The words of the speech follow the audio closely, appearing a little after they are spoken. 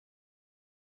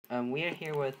We are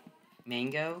here with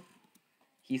Ma1ngo.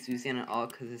 He's using an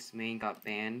alt because his main got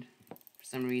banned for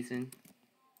some reason.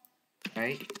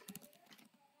 Right?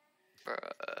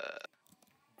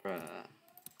 Bruh.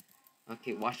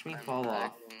 Okay, watch me fall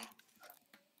off.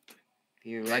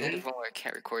 You ready? I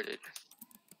can't record it.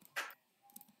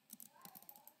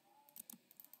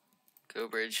 Go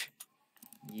bridge.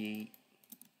 Yeet.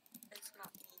 It's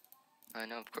not me. I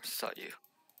know, of course it's not you.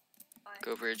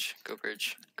 Go bridge, go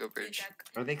bridge, go bridge.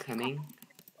 Are they coming?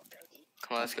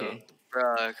 Come on, let's Okay. go.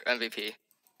 Bruh, MVP.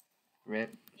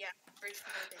 Rip. Yeah, bridge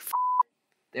loaded.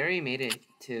 They already made it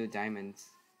to diamonds.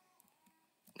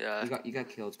 Yeah. You got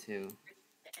killed too.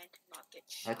 And not get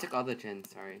I shot. took all the gens,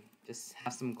 sorry. Just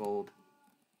have some gold.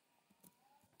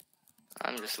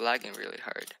 I'm just lagging really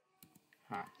hard.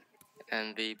 Huh.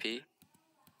 MVP.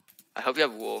 I hope you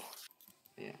have wool.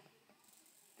 Yeah.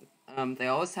 They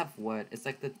always have wood. It's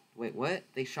like the... Wait, what?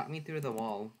 They shot me through the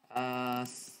wall.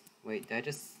 Wait, did I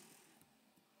just...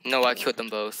 No, I killed them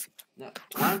both. No,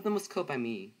 one of them was killed by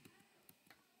me.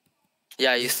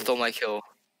 Yeah, you stole my kill.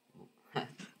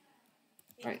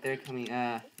 Alright, they're coming,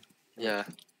 Yeah,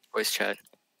 voice chat.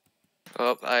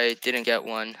 Oh, I didn't get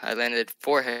one. I landed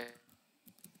 4 hit.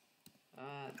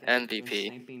 they're MVP.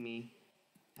 sniping me.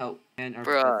 Help. And our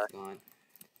Bruh. boat's gone.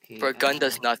 Okay, Bro, gun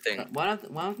does nothing. One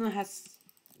of them has...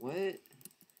 What?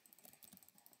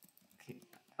 Okay,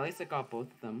 at least I got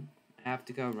both of them. I have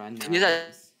to go run now. Can you do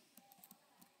that?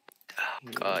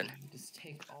 Okay, God. Just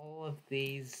take all of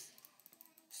these.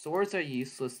 Swords are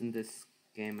useless in this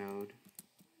game mode.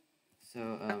 So,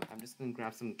 I'm just gonna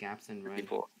grab some gaps and run.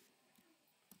 People.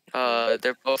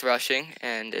 They're both rushing,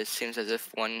 and it seems as if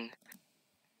one...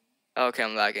 Oh, okay,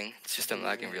 I'm lagging. It's just I'm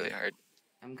lagging really hard.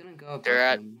 I'm gonna go above They're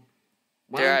at- them.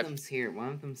 One they're of at- them's here. One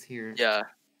of them's here. Yeah,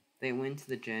 They went to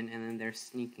the gen and then they're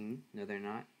sneaking. No, they're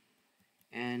not.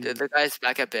 And the guy's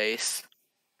back at base.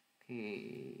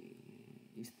 okay,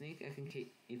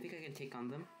 you think I can take on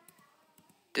them?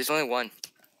 There's only one,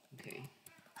 Okay.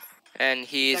 and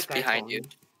he's That guy behind you.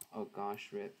 falling. Oh gosh,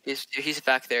 rip. He's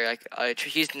back there. Like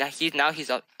he's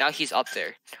up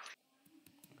there.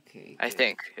 Okay. I good.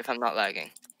 think, if I'm not lagging.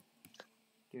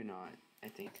 You're not. I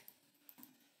think.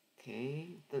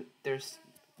 Okay. There's.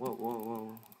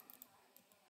 Whoa.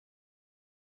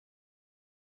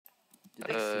 Did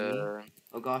they see me?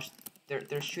 Oh gosh,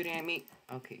 they're shooting at me.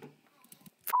 Okay.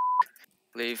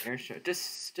 Leave. Airshot.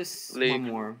 Just Leave.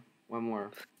 one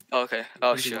more. Oh, okay. We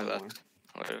Oh can do shit, I one left.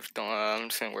 Whatever. Don't. I'm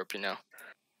just gonna warp you now.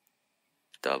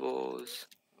 Doubles.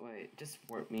 more. Wait, just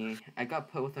warp me. I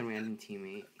got put with a random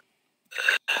teammate.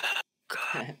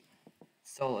 God.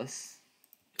 Solus.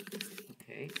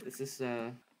 Okay, this is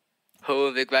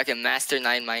Oh, big back in Master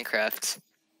 9 Minecraft.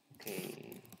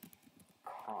 okay.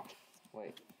 Cough.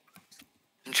 Wait.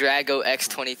 Drago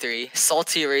X23.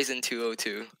 Salty Raisin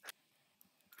 202.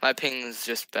 My ping is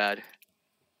just bad.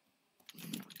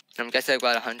 I'm guessing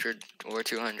about 100 or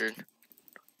 200.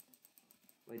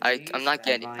 Wait, I'm not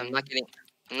getting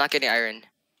iron.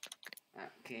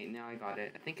 Okay, now I got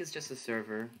it. I think it's just a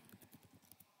server.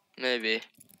 Maybe.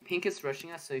 Pink is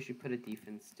rushing us, so you should put a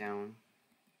defense down.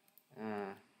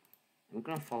 I'm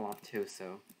gonna fall off too,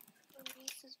 so.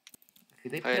 Okay,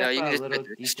 they put no, up you can a just little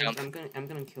just defense. jump. I'm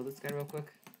gonna kill this guy real quick.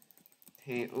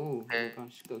 Okay. Oh my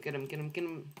gosh, go get him. Get him.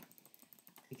 Come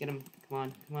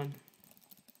on. Kill him.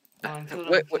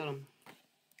 Wait.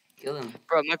 Kill him.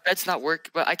 Bro, my bed's not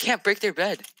working, but I can't break their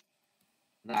bed.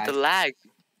 Lag. The lag.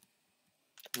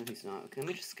 No, he's not. Okay, let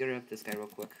me just get rid of this guy real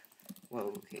quick.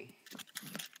 Whoa. Okay.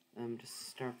 Just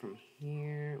start from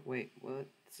here. Wait, what?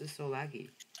 This is so laggy.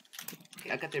 Okay,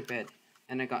 I got their bed,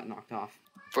 and I got knocked off.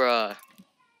 Bruh.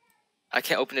 I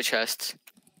can't open the chest.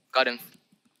 Got him.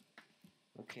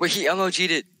 Okay. Wait, he emoj'd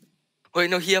it. Wait,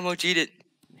 no, he emoj'd it.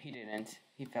 He didn't.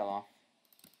 He fell off.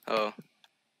 Oh.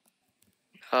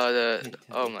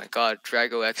 Oh my god,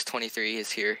 Drago X23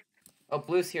 is here. Oh,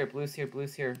 blue's here.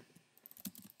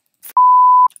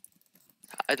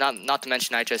 Not to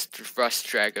mention, I just rushed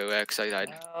Drago X. I died.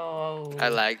 Oh. I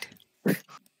lagged.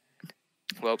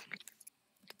 Well,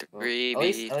 Well,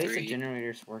 3v3. at least the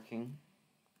generator's working.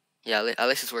 Yeah, at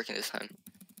least it's working this time.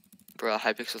 Bro,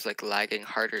 Hypixel's like lagging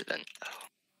harder than.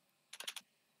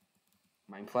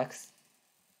 Mindflex?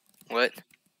 What?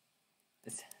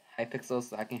 Is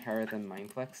Hypixel's lagging harder than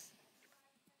Mindflex?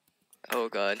 Oh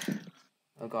god.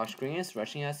 Oh gosh, green is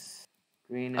rushing us.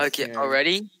 Green is Okay, here.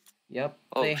 already? Yep.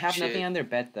 Oh, they have shit. nothing on their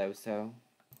bed though, so.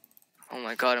 Oh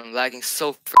my god, I'm lagging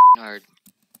so freaking hard.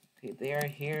 Okay, they are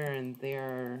here and they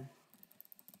are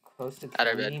close to At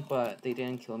our killing me, but they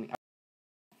didn't kill me.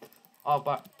 Oh,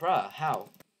 but bruh, how?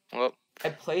 Well, I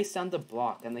placed down the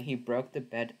block and then he broke the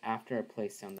bed after I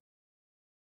placed down the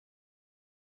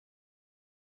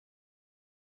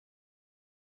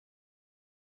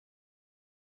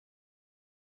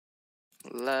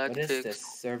Lag What is fix.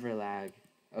 this? Server lag.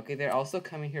 Okay, they're also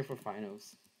coming here for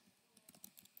finals.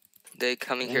 They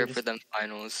coming Let me here for just- them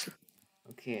finals.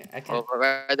 Okay, I Oh, can't.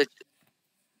 rather,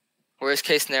 worst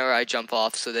case scenario, I jump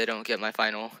off so they don't get my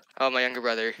final. Oh, my younger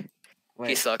brother. He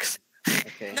Wait. sucks.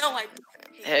 Okay. No, I.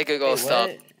 Hey, good Wait, goal. Stop.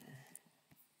 what?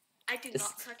 I do It's-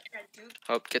 not suck, and I do.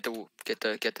 Oh, get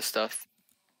the stuff.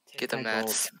 Take Get the my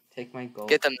mats. gold. Take my gold.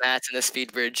 Get the mats and the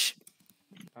speed bridge.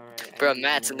 Alright, Bro,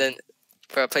 mats and then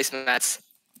for placement mats.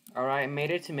 Alright, I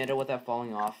made it to middle without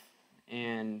falling off.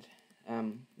 And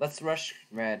let's rush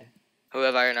red. Who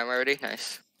have iron armor already?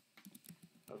 Nice.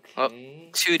 Okay.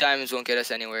 2 diamonds won't get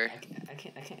us anywhere. I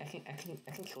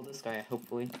can kill this guy,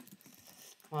 hopefully.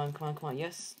 Come on,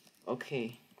 yes.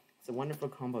 Okay. It's a wonderful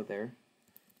combo there.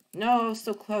 No,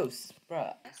 so close,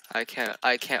 bruh. I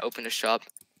can't open the shop.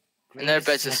 And Green their is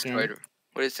bed's second. destroyed.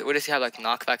 What does he have, like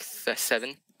knockback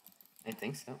 7? I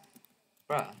think so.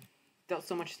 Bruh, dealt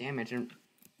so much damage, and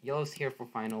yellow's here for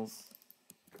finals.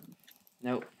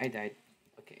 No, I died.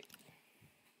 Okay.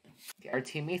 Our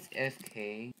teammates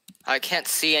AFK. I can't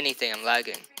see anything, I'm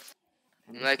lagging. I'm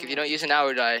I'm just like, if you gonna- don't use an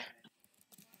hour die.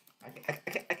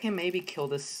 I can maybe kill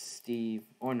this Steve,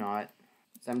 or not.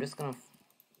 So I'm just gonna...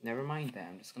 Never mind that,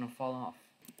 I'm just gonna fall off.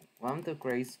 One of the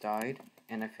Greys died,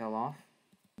 and I fell off.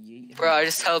 Yeet Bro, him I off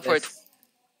just like teleported. this.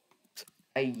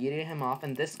 I yeeted him off,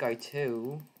 and this guy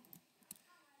too.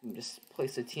 Just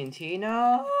place a TNT.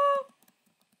 No!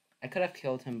 I could have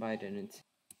killed him, but I didn't.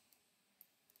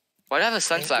 Why do I have a I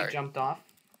think sunflower? he jumped off.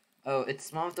 Oh,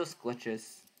 it's one of those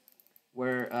glitches.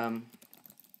 Where,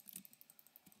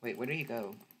 Wait, where did he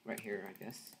go? Right here, I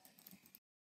guess.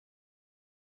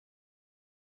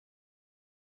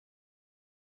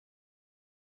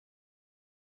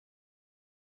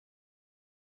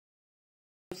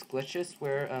 Those glitches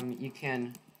where, you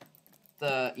can...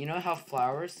 You know how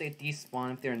flowers, they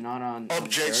despawn if they're not on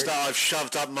Objects dirt? that I've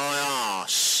shoved up my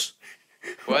ass.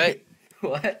 What?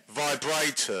 What?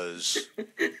 Vibrators.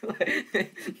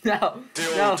 No.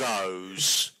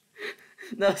 Dildos.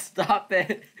 No, stop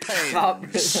it. Stop.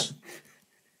 Pens.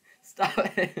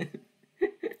 Stop it.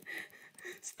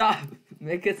 Stop.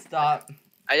 Make it stop.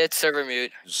 I did server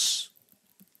mute.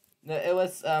 No, it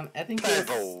was, I think it was,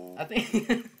 Pebble. I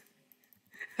think...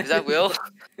 Is that Will?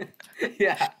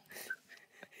 Yeah.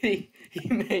 He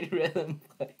made rhythm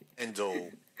play. End all.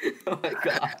 Oh my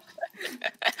god.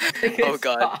 Make it Oh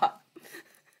god. stop.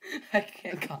 I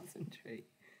can't concentrate.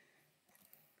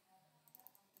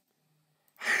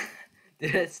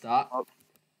 Did it stop? Oh.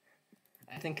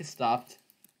 I think it stopped.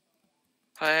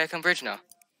 Hey, I can bridge now.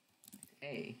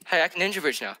 Hey. Hey, I can ninja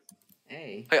bridge now.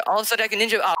 Hey. Wait, all of a sudden I can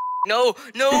ninja. Oh, no,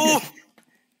 no.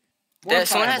 More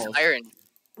Someone has fireballs. iron.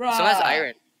 Bruh. Someone has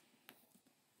iron.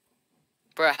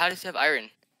 Bro, how does he have iron?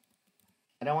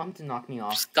 I don't want him to knock me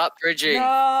off. Stop bridging.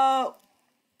 No!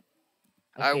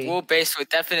 Our Okay. wool base would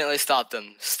definitely stop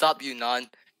them. Stop, you non.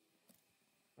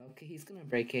 Okay, he's gonna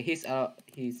break it. He's out.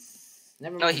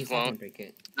 Never No, mind. he He's not gonna won't. break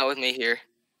it. Not with me here.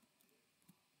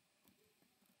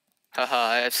 Haha,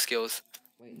 I have skills.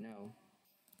 Wait, no.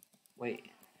 Wait.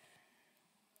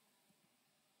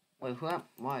 Wait, who am?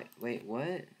 Why? Wait,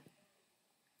 what?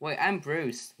 Wait, I'm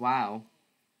Bruce. Wow.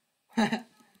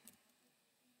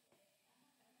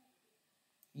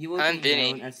 You will I'm be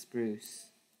Vinny. known as Bruce.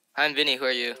 I'm Vinny, who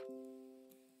are you?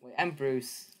 Wait, I'm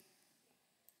Bruce.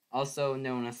 Also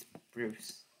known as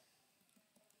Bruce.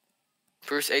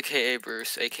 Bruce, aka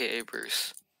Bruce, aka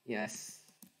Bruce. Yes.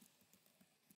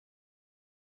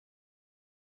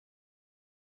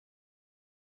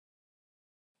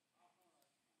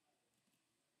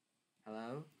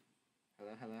 Hello?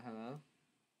 Hello?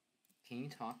 Can you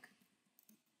talk?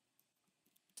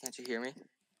 Can't you hear me?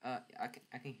 I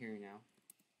can hear you now.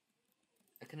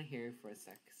 I couldn't hear you for a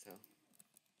sec, so.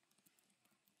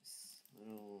 Just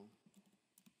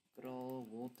good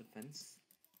old wool defense.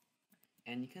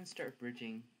 And you can start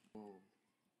bridging. Oh.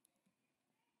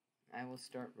 I will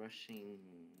start rushing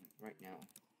right now.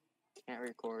 Can't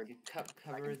record. You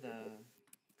cover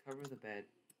the bed.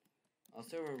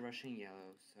 Also, we're rushing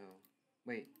yellow, so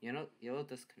wait, yellow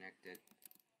disconnected.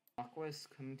 Aqua is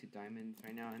coming to diamonds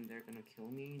right now, and they're gonna kill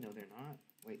me. No, they're not.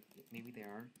 Wait, maybe they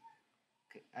are.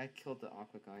 Okay, I killed the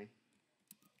aqua guy.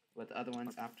 But the other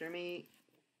one's after me.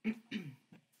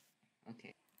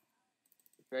 Okay.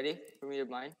 Ready for me to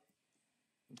mine?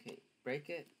 Okay, break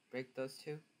it. Break those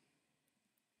two.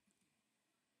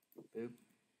 Boop.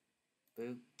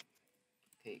 Boop.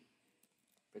 Okay.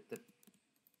 Break the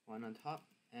one on top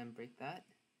and break that.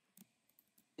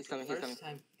 He's coming, First he's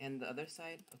coming. time, and the other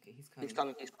side. Okay, he's coming. He's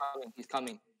coming, he's coming, he's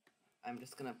coming. I'm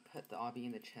just gonna put the obby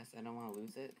in the chest. I don't want to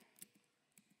lose it.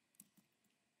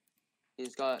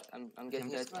 He's got. I'm Okay, guessing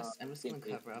I'm just that's. gonna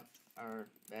cover up our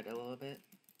bed a little bit.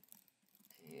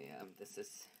 Okay, this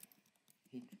is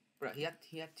he had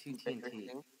two TNT.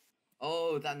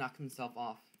 Oh, that knocked himself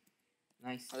off.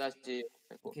 Nice. Oh, that's G.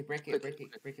 Okay, break Quick,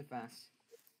 it fast.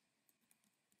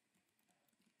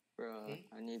 Bro, Okay.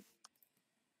 I need.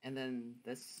 And then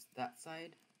that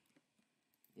side.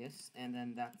 Yes, and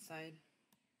then that side.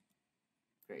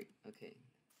 Great. Okay.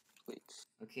 Please.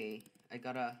 Okay, I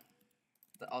got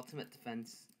the ultimate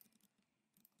defense.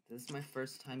 This is my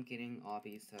first time getting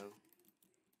obby, so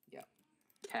yeah.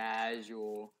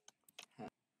 Casual.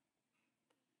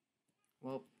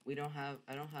 Well, I don't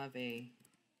have a.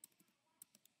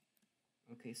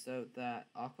 Okay, so that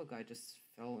aqua guy just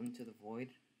fell into the void.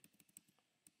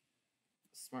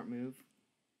 Smart move.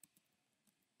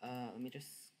 Let me just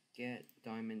get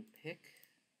diamond pick,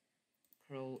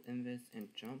 curl, invis, and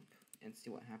jump, and see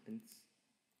what happens.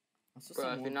 Also, Bro,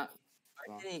 some if more you're not. Why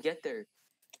blocks. didn't you get there?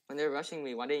 When they're rushing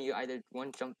me, why didn't you either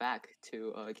one jump back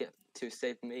to get to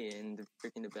save me in the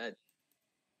freaking the bed,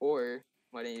 or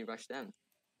why didn't you rush them?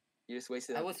 You just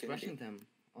wasted. I was opportunity. rushing them.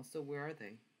 Also, where are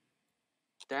they?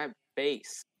 They're at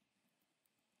base.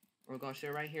 Oh gosh,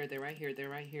 they're right here. They're right here. They're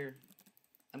right here.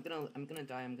 I'm gonna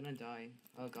die. I'm gonna die.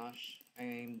 Oh gosh,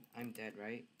 I'm dead,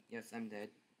 right? Yes, I'm dead.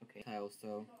 Okay. I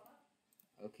also.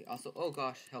 Okay. Also, oh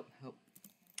gosh, help, help,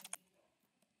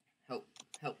 help,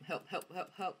 help, help, help,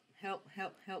 help, help, help,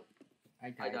 help, help. I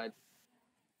died. I died.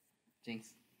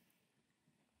 Jinx.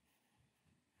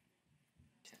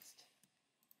 Chest.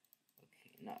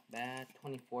 Okay, not bad.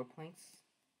 24 planks.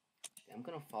 Okay, I'm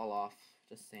gonna fall off.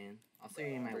 Just saying. I'll see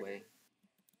you in my way.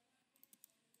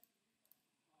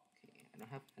 Okay,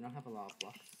 I don't have a lot of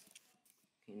blocks.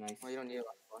 Okay, nice. Well, you don't need a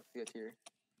lot of blocks to get here.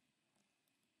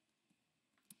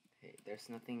 Okay, there's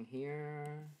nothing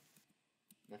here.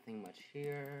 Nothing much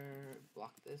here.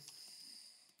 Block this.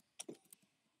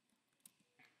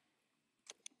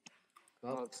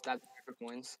 Oh, stab for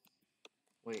coins.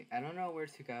 Wait, I don't know where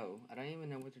to go. I don't even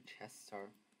know where the chests are.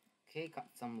 Okay, got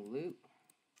some loot.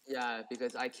 Yeah,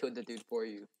 because I killed the dude for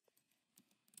you.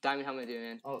 Diamond helmet, dude,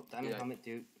 man. Oh, diamond Yeah. helmet,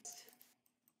 dude.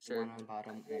 Sure. One on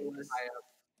bottom, and just, High up.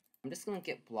 I'm just gonna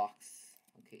get blocks.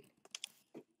 Okay.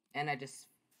 And I just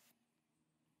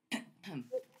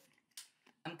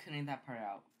I'm cutting that part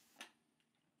out.